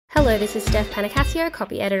Hello, this is Steph Panicasio,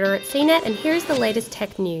 copy editor at CNET, and here is the latest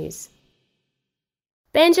tech news.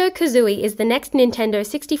 Banjo-Kazooie is the next Nintendo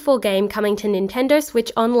 64 game coming to Nintendo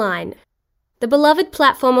Switch Online. The beloved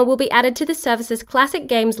platformer will be added to the service's classic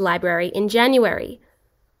games library in January.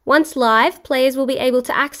 Once live, players will be able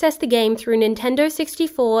to access the game through Nintendo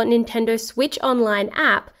 64 Nintendo Switch Online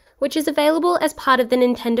app, which is available as part of the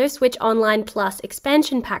Nintendo Switch Online Plus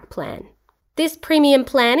expansion pack plan. This premium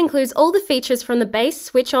plan includes all the features from the base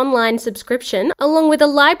Switch Online subscription, along with a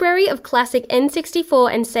library of classic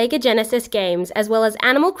N64 and Sega Genesis games, as well as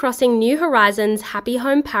Animal Crossing New Horizons Happy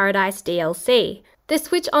Home Paradise DLC. The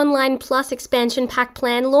Switch Online Plus expansion pack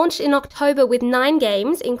plan launched in October with 9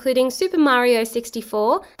 games, including Super Mario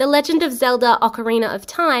 64, The Legend of Zelda Ocarina of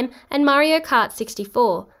Time, and Mario Kart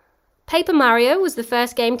 64. Paper Mario was the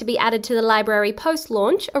first game to be added to the library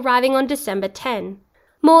post-launch, arriving on December 10.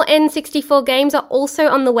 More N64 games are also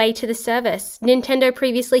on the way to the service. Nintendo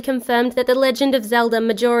previously confirmed that The Legend of Zelda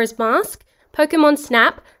Majora's Mask, Pokémon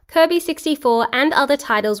Snap, Kirby 64, and other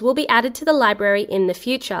titles will be added to the library in the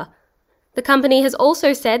future. The company has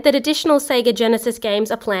also said that additional Sega Genesis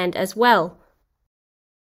games are planned as well.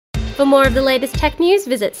 For more of the latest tech news,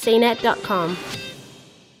 visit cnet.com.